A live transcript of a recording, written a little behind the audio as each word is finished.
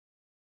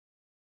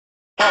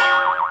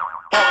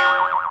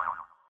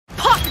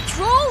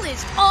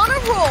pups on a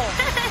roll.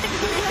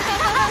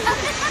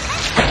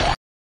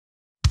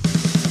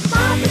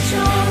 Paw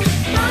Patrol,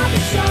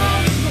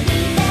 we'll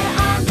be there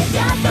on the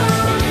double.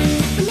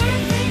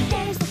 Whenever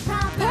there's a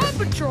problem, Paw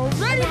Patrol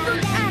ready for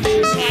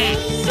action.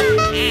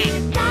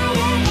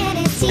 Ryder and a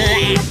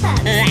team of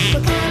pups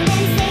will come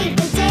and save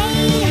the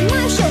day.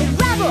 Marshall,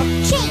 Rubble,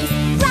 Chase,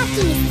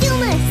 Rocky,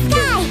 Zuma,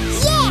 Sky,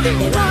 yeah,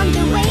 they're on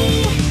the way.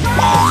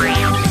 Paw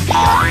Patrol,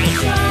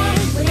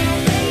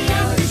 whenever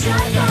you're in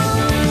trouble.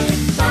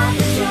 Paw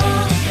Patrol,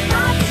 we'll be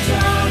there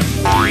on the double.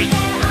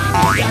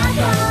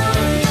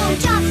 No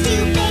jobs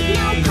too big,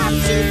 no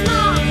pups too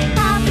small.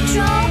 Paw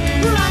Patrol,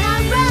 we're on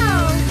our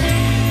road.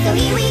 So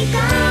here we go.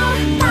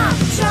 Paw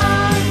Patrol, Paw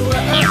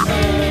Patrol,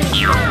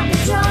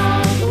 Paw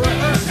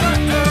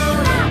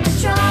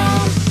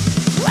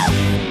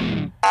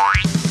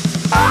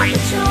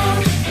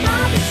Patrol.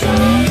 Paw Patrol,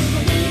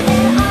 we'll be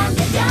there on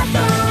the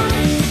double.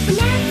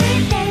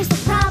 Whenever there's a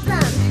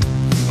problem around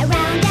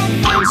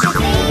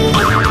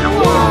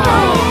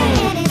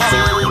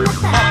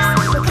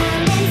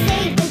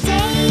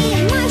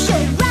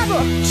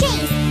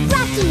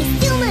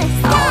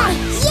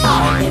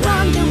Adventure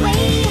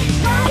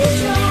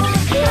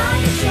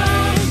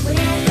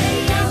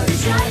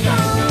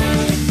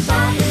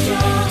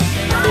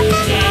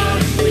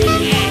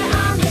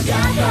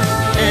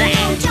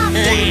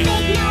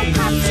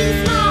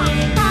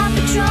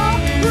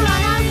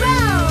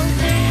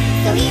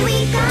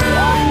Ryder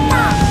and a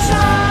team of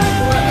pups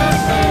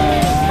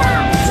will come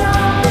and save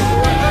the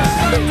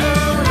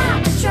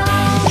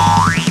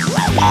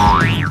day.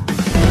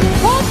 Marshall,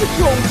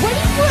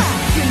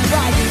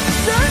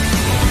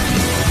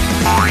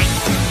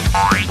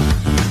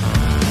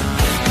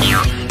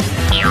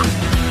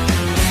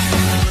 Rubble,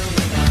 Chase,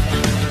 Rocky,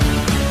 Zuma,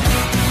 Sky, yeah,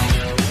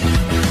 they're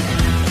on the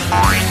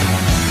way.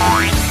 Paw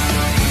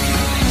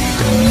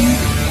Patrol,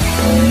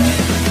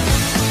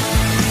 whenever you're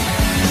in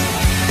trouble.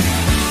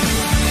 Paw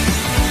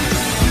Patrol,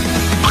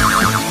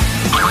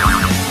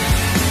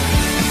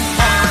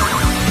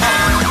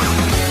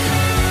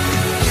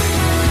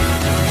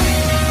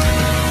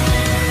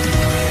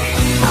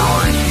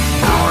 we'll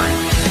be there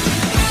on the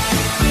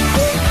double.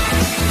 No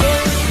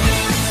jobs too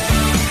big,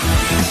 no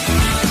pups too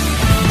small.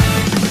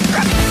 Paw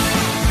Patrol,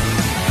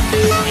 we're on our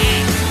road.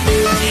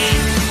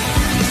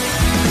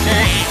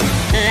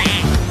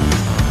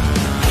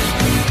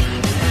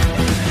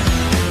 So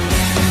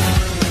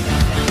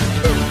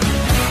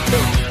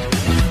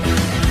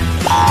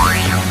here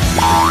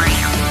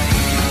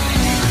we go.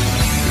 Paw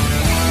Patrol,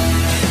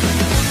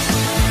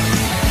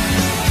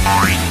 Paw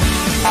Patrol, Paw Patrol.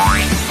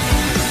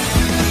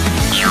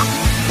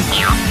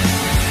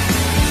 Paw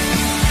Patrol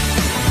ready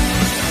for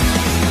action,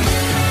 Ryder,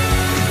 sir.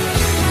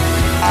 Paw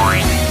Patrol, we'll be there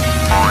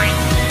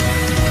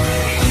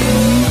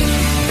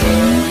on the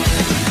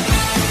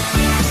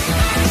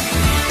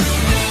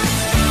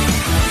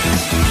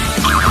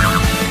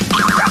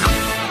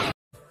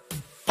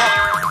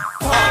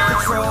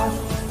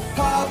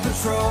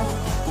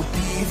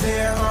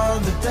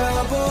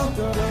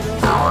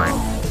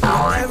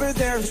double. Whenever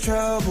there's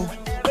trouble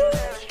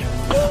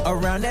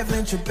around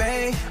Adventure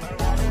Bay,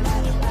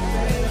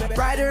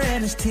 Ryder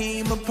and his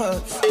team of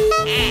pups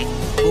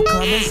will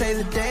come and save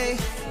the day.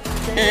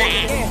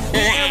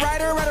 And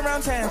Ryder right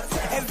around town,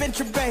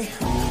 Adventure Bay.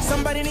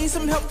 Somebody needs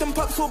some help, them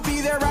pups will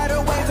be there right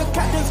away. The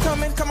captain's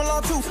coming, come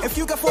along too. If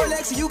you got 4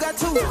 legs, you got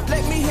 2.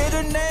 Let me hear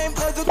the name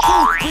of the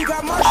crew. We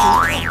got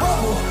Marshall,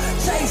 Rubble,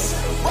 Chase,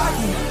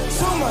 Rocky,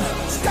 Zuma,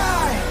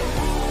 Sky.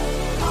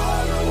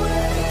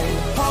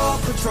 Paw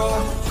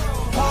Patrol,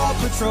 Paw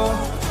Patrol,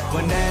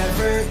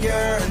 whenever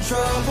you're in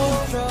trouble.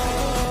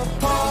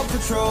 Paw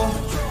Patrol,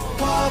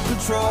 Paw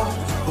Patrol,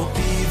 we'll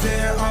be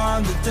there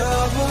on the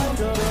double.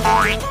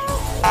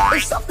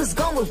 If something's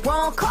going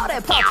wrong, call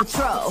that Paw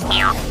Patrol.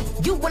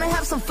 You wanna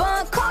have some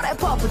fun, call that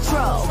Paw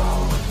Patrol.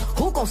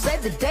 Who gon'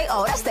 save the day?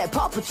 Oh, that's that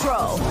Paw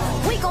Patrol.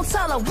 We gon'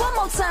 tell her one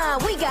more time,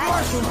 we got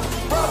Marshall,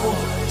 Rubble,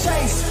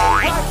 Chase,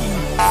 Rocky,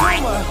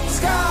 Zuma,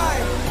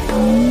 Sky.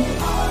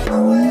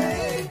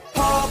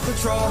 Paw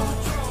Patrol,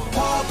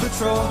 Paw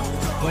Patrol,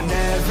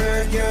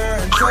 whenever you're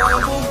in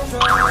trouble.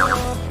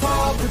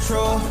 Paw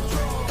Patrol,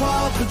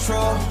 Paw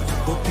Patrol,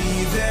 we'll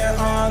be there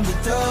on the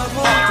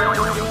double.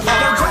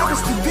 No job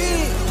is too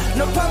big,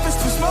 no pup is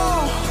too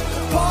small.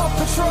 Paw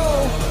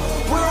Patrol,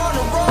 we're on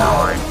the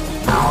road.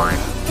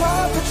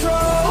 Paw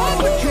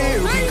Patrol, here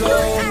we Ready go.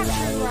 for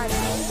action,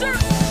 Ryder, sir.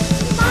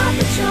 Paw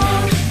Patrol,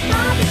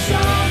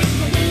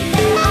 we'll be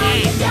there on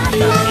the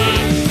double.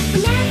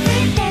 Whenever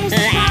there's a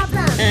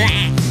problem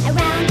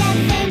around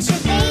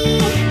Adventure Bay,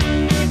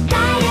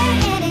 Ryder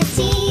and a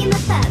team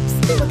of pups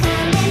will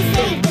come and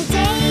save the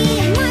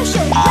day.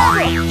 Marshall,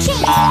 Rubble,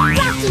 Chase,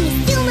 Rocky,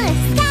 Zuma,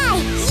 Sky,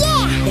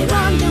 yeah, they're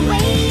on the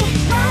way.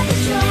 Paw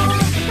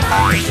Patrol,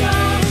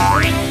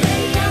 whenever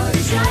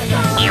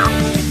you're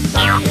in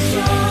trouble.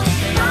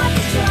 Paw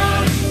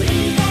Patrol, we'll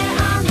be there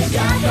on the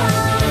double.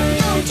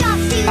 No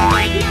jobs too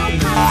big, no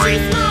pups too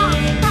small.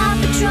 Paw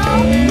Patrol,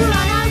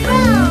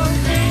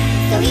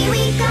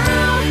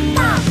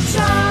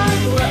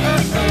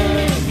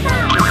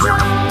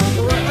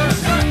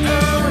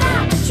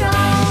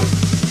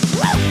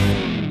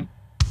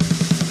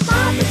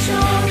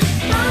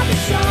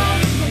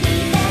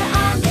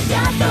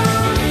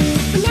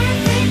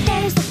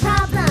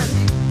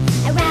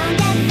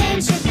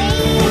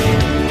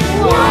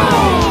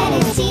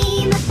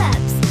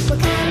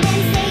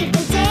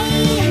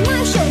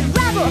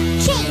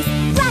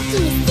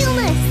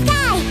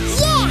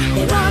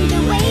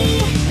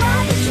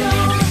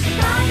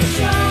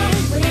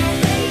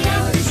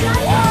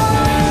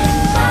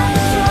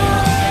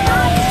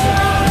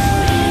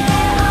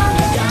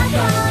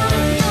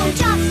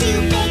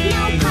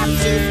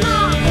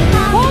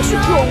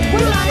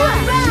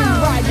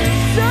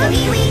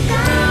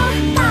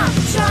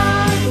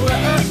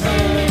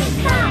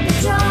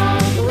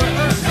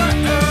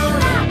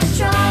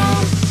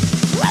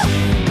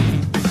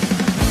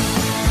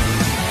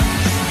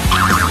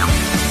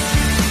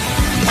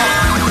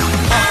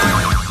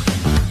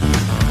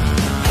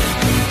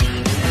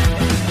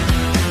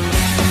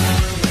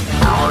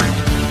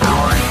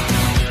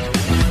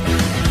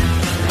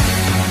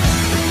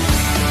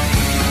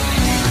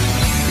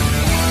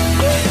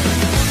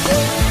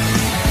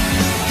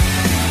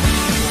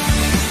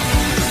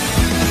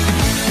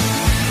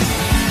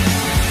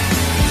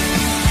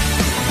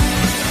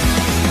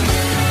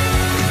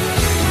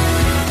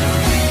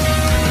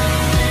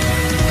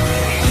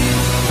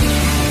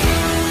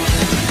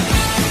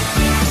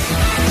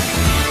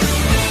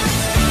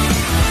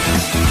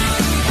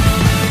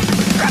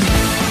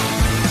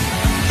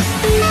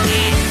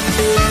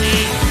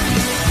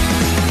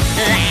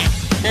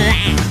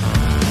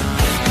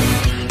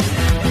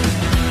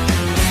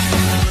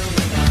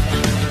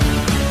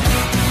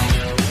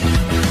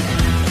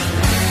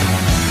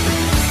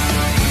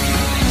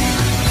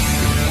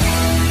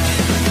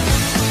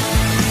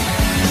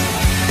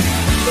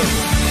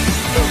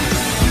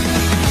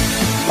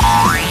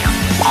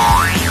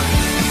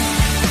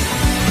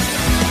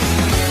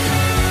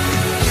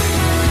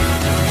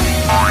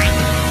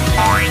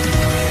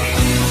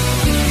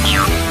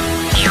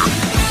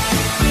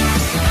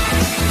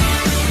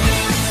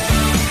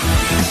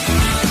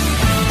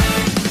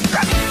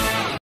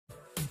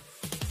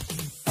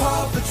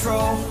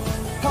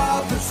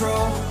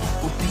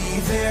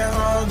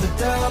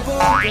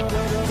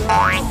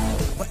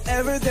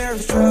 Whenever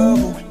there's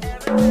trouble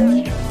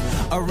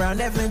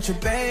around Adventure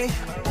Bay,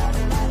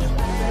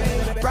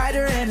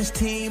 Ryder and his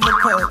team of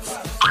pups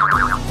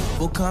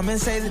will come and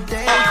save the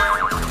day.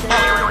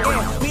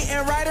 Yeah, me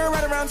and Ryder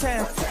right around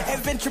town,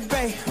 Adventure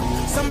Bay.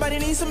 Somebody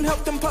needs some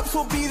help, them pups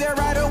will be there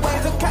right away.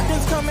 The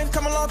captain's coming,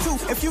 come along too.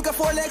 If you got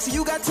 4 legs,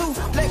 you got 2.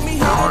 Let me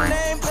hear the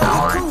name of the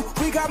crew.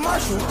 We got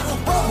Marshall,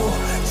 Bubble,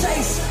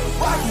 Chase,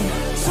 Rocky,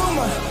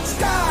 Suma,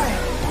 Sky.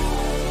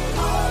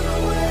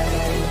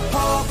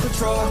 Paw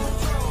Patrol,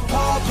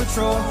 Paw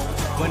Patrol.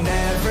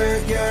 Whenever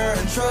you're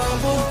in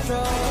trouble,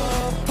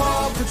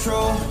 Paw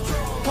Patrol,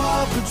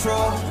 Paw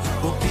Patrol.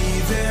 We'll be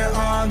there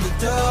on the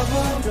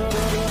double.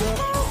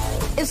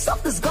 If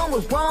something's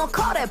going wrong,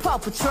 call that Paw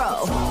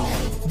Patrol.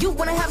 You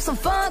wanna have some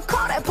fun,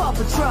 call that Paw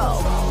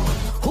Patrol.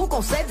 Who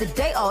gon' save the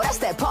day? Oh, that's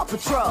that Paw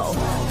Patrol.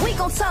 We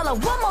gon' tell her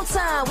one more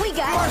time, we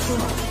got Marshall,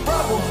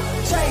 Bubble,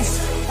 Chase,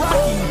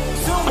 Rocky,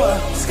 Zuma,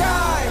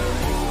 Sky.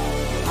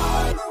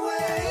 On the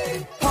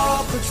way.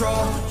 Paw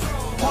Patrol,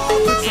 Paw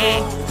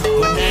Patrol.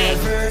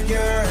 Whenever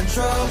you're in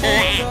trouble,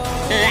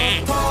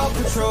 Paw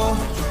Patrol,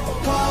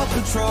 Paw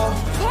Patrol.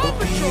 We'll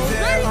be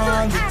there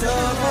on the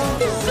double.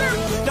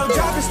 No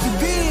job is too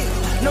big,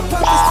 no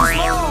pup is too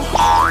small.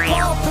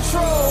 Paw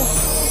Patrol,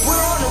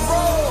 we're on the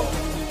road.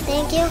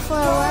 Thank you for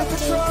watching